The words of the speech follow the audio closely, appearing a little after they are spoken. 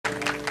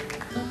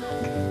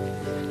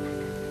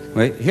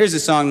Wait, here's a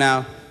song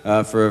now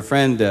for a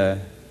friend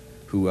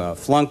who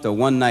flunked a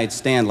one-night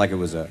stand like it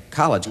was a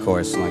college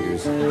course, like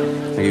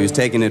he was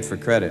taking it for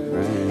credit,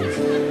 right?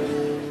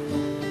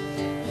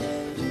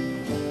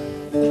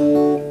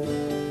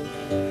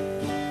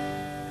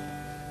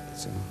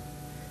 So,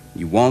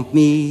 you want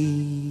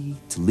me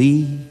to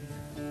leave?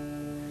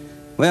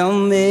 Well,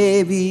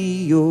 maybe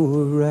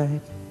you're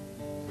right.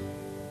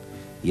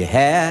 You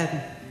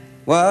had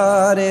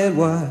what it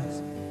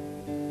was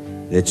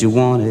that you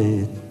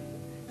wanted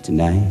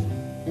tonight.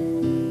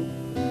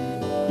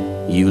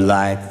 You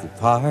like the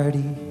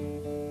party,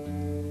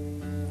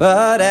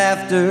 but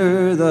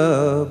after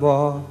the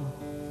ball,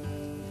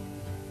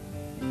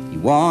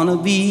 you wanna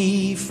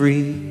be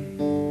free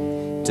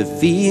to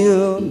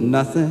feel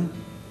nothing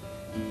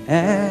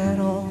at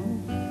all.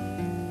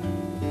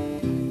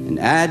 And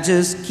I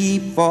just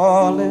keep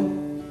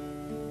falling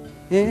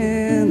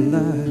in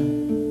love.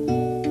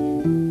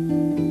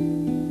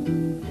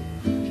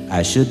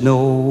 I should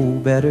know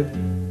better,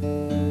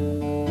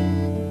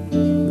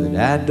 but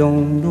I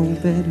don't know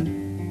better.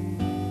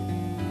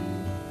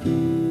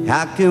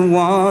 How can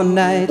one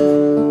night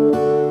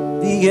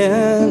be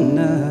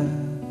enough?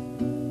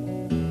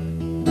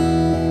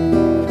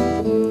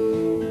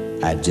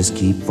 I just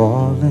keep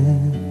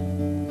falling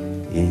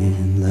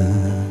in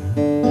love.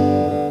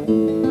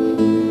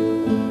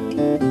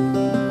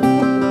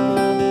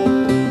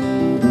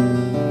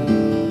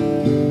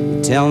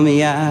 You tell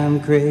me I'm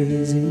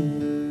crazy.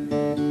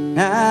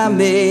 Now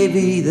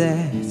maybe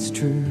that's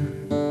true.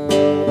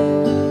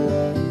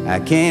 I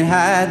can't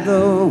hide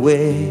the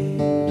way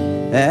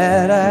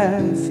that I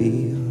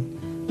feel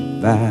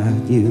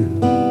about you.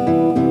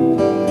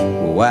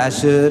 Why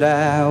should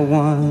I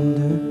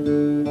wonder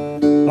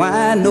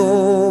why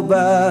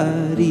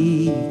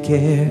nobody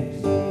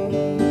cares?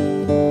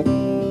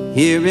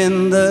 Here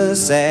in the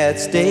sad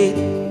state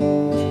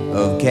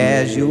of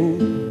casual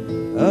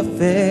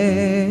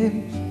affairs,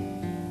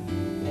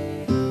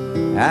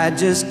 I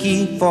just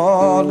keep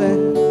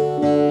falling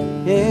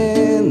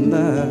in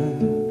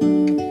love.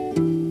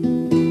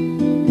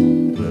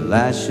 Well,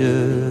 I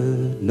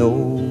should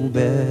know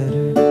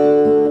better.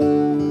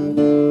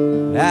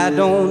 I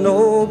don't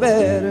know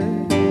better.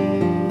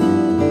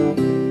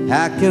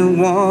 How can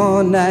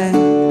one night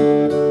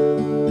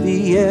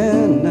be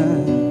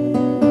enough?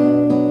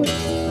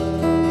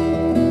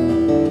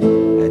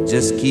 I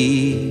just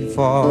keep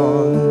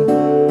falling,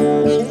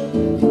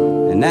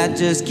 and I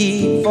just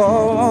keep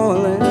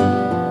falling.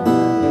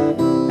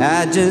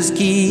 I just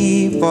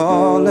keep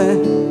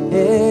falling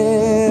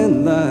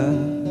in love.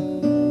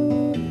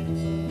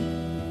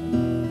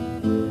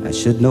 I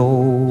should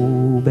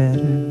know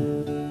better.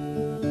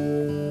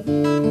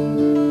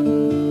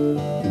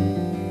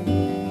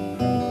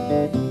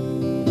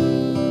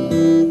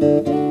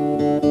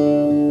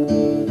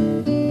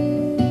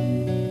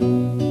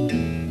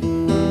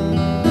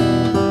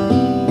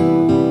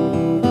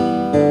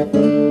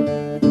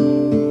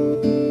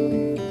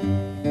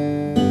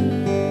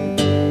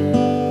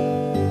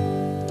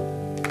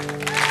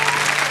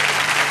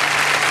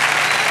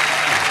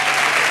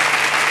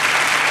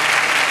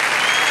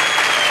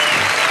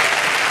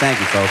 Thank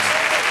you, folks.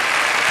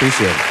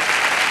 Appreciate it.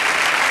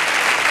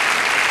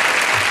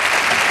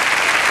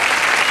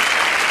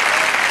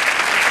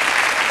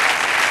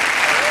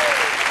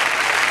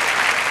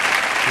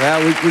 Well,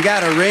 we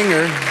got a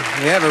ringer.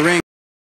 We have a ringer.